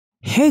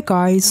Hey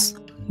guys,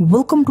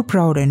 welcome to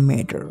Proud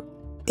Animator.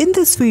 In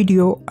this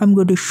video, I'm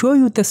going to show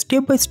you the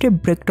step-by-step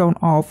breakdown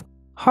of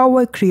how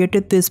I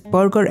created this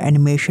burger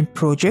animation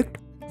project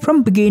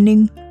from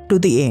beginning to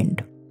the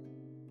end.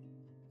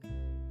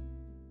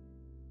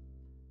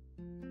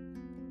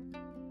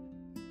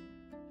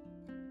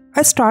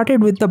 I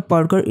started with the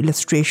burger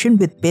illustration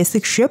with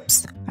basic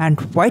shapes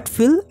and white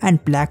fill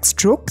and black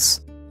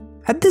strokes.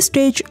 At this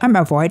stage, I'm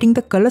avoiding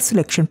the color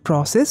selection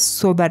process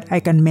so that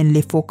I can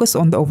mainly focus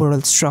on the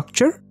overall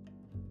structure.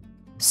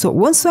 So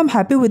once I'm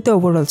happy with the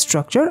overall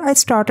structure, I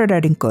started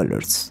adding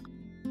colors.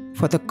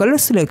 For the color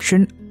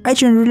selection, I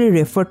generally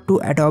refer to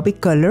Adobe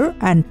Color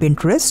and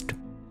Pinterest.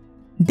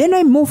 Then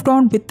I moved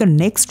on with the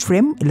next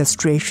frame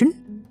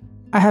illustration.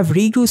 I have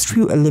reused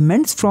few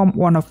elements from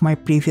one of my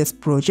previous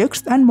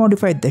projects and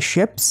modified the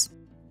shapes.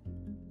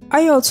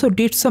 I also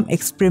did some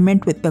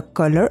experiment with the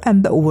color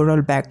and the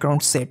overall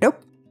background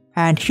setup.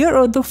 And here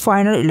are the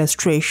final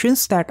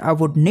illustrations that I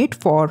would need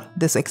for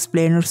this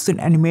explainer scene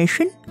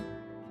animation.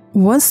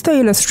 Once the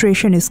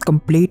illustration is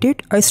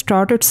completed, I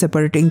started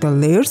separating the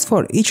layers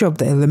for each of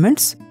the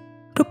elements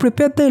to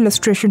prepare the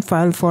illustration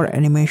file for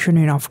animation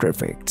in After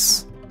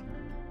Effects.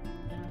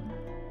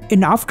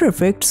 In After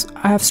Effects,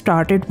 I have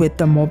started with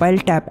the mobile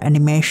tap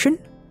animation.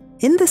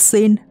 In this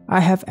scene, I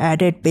have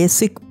added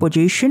basic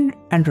position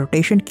and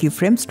rotation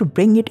keyframes to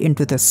bring it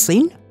into the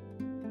scene.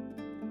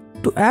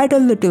 To add a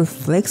little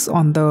flex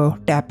on the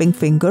tapping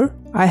finger,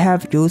 I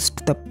have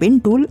used the pin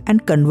tool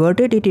and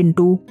converted it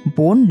into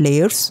bone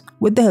layers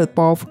with the help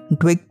of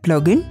Twig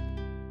plugin,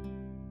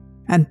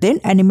 and then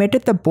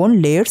animated the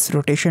bone layers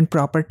rotation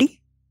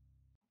property.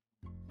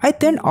 I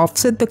then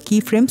offset the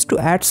keyframes to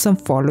add some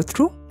follow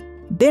through.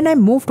 Then I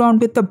moved on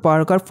with the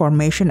burger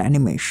formation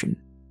animation.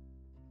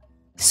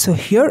 So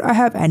here I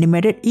have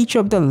animated each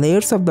of the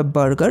layers of the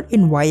burger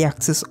in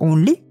y-axis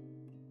only.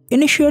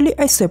 Initially,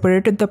 I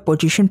separated the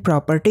position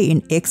property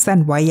in x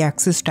and y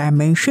axis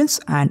dimensions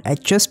and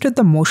adjusted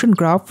the motion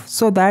graph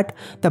so that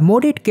the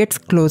more it gets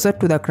closer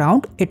to the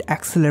ground, it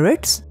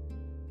accelerates.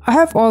 I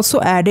have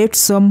also added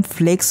some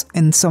flex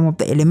in some of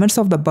the elements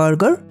of the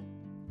burger.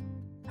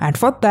 And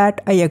for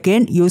that, I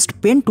again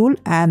used pin tool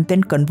and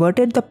then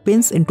converted the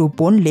pins into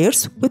bone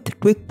layers with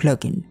Twig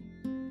plugin.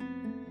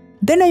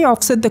 Then I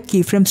offset the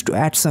keyframes to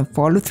add some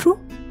follow through.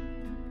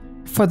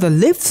 For the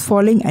lips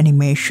falling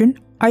animation,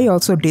 I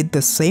also did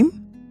the same.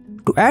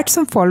 To add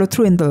some follow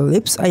through in the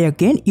lips, I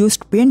again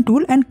used pen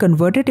tool and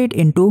converted it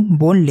into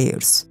bone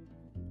layers.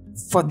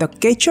 For the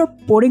ketchup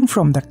pouring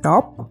from the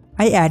top,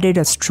 I added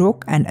a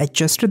stroke and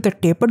adjusted the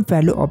tapered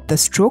value of the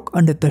stroke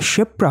under the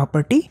shape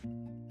property.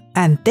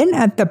 And then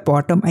at the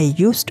bottom, I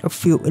used a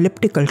few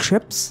elliptical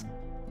shapes.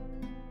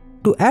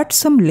 To add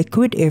some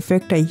liquid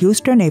effect, I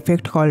used an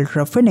effect called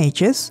Roughen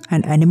Edges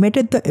and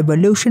animated the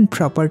evolution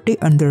property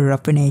under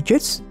Roughen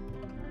Edges.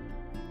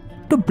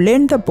 To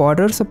blend the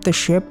borders of the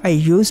shape, I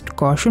used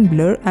Gaussian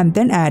blur and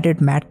then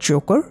added matte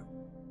choker.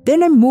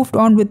 Then I moved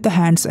on with the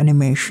hands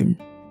animation.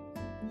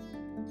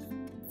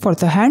 For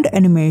the hand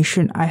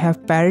animation, I have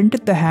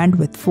parented the hand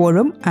with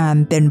forearm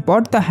and then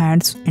brought the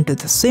hands into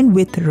the scene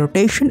with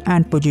rotation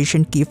and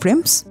position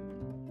keyframes.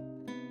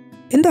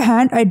 In the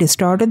hand, I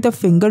distorted the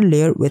finger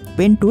layer with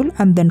pen tool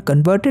and then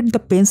converted the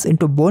pins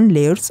into bone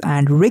layers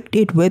and rigged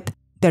it with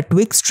the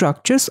twig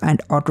structures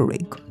and auto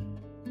rig.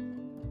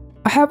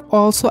 I have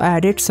also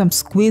added some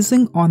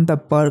squeezing on the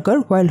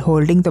burger while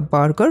holding the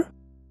burger.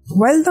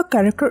 While the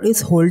character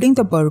is holding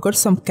the burger,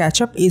 some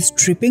ketchup is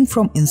dripping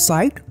from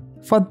inside.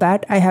 For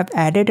that, I have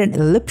added an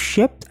ellipse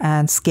shape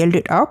and scaled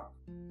it up.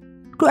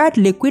 To add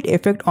liquid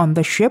effect on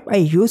the shape, I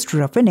used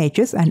Roughen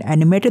Edges and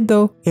animated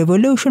the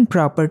evolution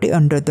property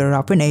under the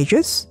Roughen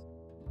Edges.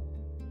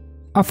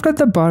 After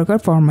the burger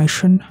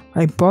formation,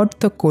 I brought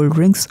the cold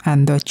drinks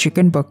and the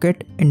chicken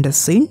bucket in the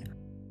scene.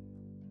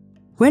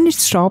 When it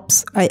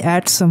stops, I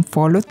add some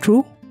follow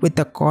through with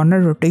the corner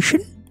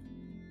rotation.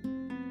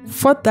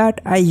 For that,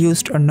 I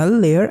used a null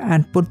layer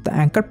and put the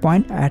anchor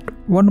point at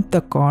one of the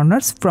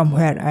corners from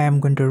where I am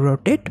going to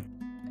rotate.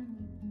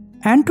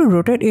 And to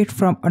rotate it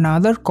from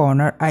another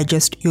corner, I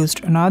just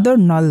used another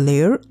null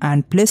layer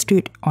and placed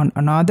it on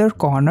another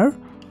corner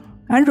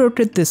and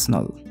rotate this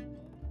null.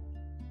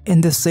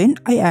 In the scene,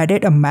 I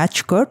added a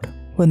match cut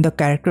when the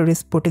character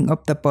is putting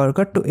up the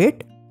burger to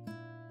it.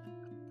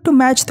 To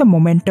match the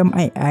momentum,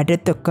 I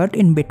added the cut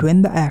in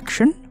between the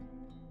action.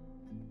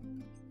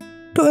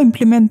 To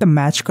implement the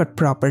match cut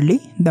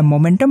properly, the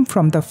momentum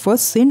from the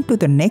first scene to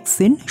the next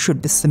scene should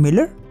be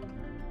similar.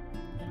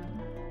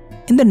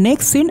 In the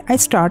next scene, I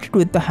started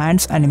with the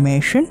hands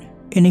animation.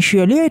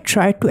 Initially, I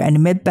tried to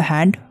animate the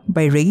hand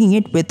by rigging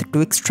it with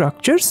twig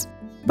structures,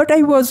 but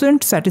I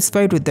wasn't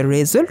satisfied with the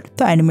result.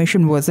 The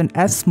animation wasn't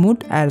as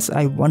smooth as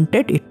I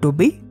wanted it to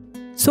be.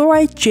 So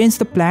I changed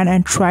the plan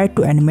and tried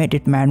to animate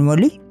it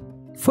manually.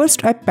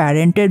 First, I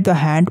parented the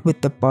hand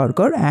with the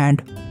burger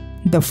and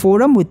the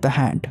forearm with the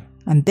hand,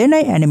 and then I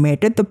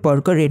animated the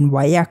burger in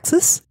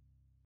y-axis.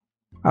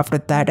 After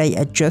that, I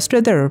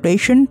adjusted the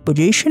rotation,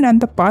 position and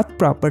the path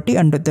property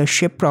under the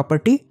shape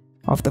property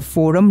of the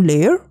forearm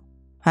layer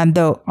and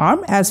the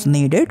arm as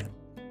needed.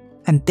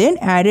 and then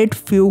added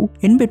few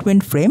in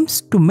between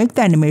frames to make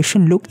the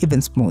animation look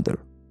even smoother.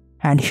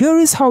 And here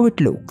is how it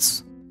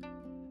looks.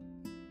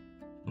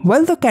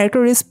 While the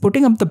character is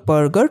putting up the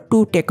burger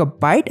to take a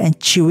bite and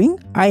chewing,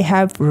 I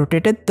have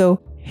rotated the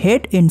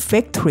head in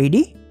fake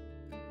 3D.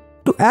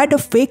 To add a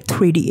fake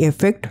 3D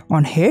effect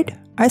on head,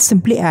 I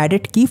simply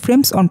added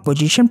keyframes on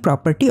position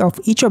property of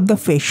each of the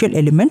facial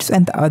elements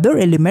and the other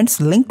elements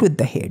linked with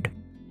the head.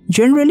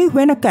 Generally,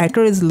 when a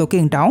character is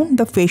looking down,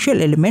 the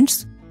facial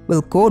elements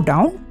will go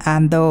down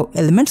and the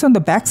elements on the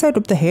backside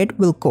of the head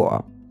will go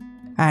up.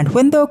 And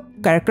when the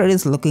character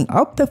is looking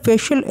up, the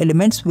facial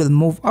elements will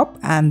move up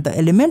and the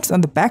elements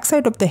on the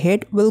backside of the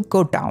head will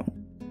go down.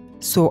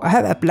 So I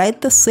have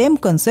applied the same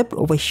concept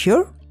over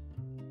here.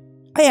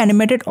 I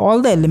animated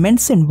all the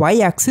elements in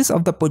y-axis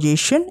of the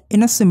position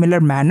in a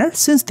similar manner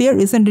since there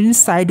isn't any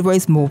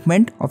sidewise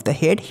movement of the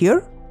head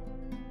here.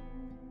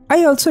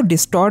 I also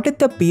distorted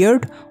the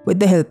beard with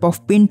the help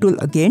of pin tool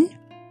again.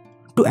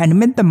 To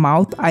animate the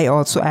mouth, I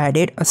also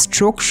added a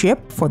stroke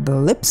shape for the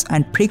lips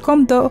and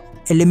pre-combed the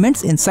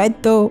elements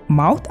inside the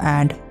mouth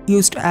and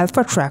used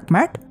alpha track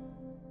matte.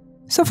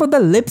 So for the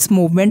lips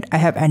movement, I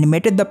have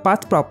animated the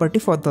path property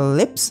for the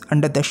lips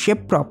under the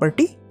shape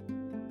property,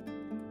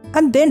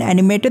 and then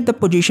animated the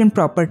position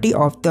property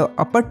of the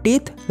upper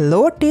teeth,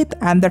 lower teeth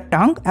and the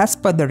tongue as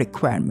per the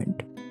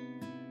requirement.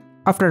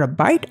 After a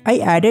bite, I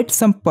added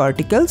some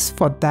particles.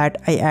 For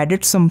that, I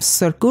added some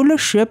circular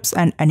shapes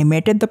and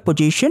animated the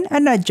position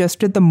and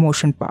adjusted the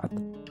motion path,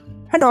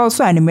 and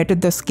also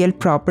animated the scale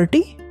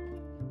property.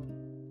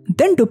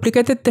 Then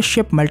duplicated the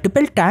shape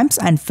multiple times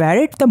and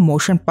varied the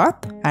motion path,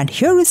 and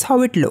here is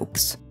how it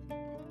looks.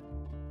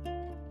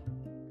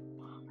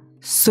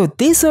 So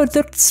these are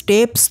the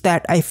steps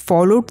that I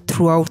followed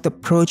throughout the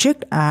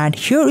project, and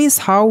here is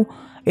how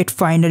it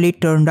finally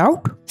turned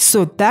out.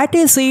 So that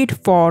is it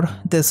for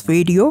this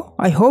video.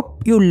 I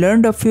hope you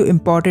learned a few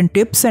important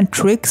tips and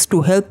tricks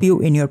to help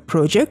you in your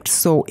project.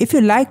 So if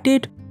you liked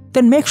it,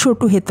 then make sure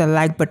to hit the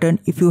like button.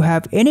 If you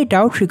have any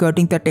doubt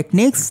regarding the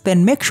techniques,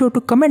 then make sure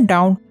to comment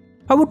down.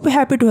 I would be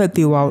happy to help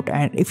you out.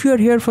 And if you are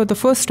here for the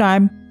first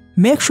time,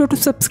 make sure to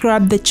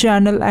subscribe the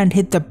channel and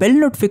hit the bell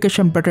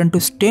notification button to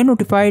stay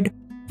notified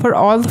for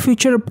all the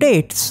future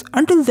updates.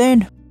 Until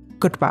then,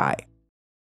 goodbye.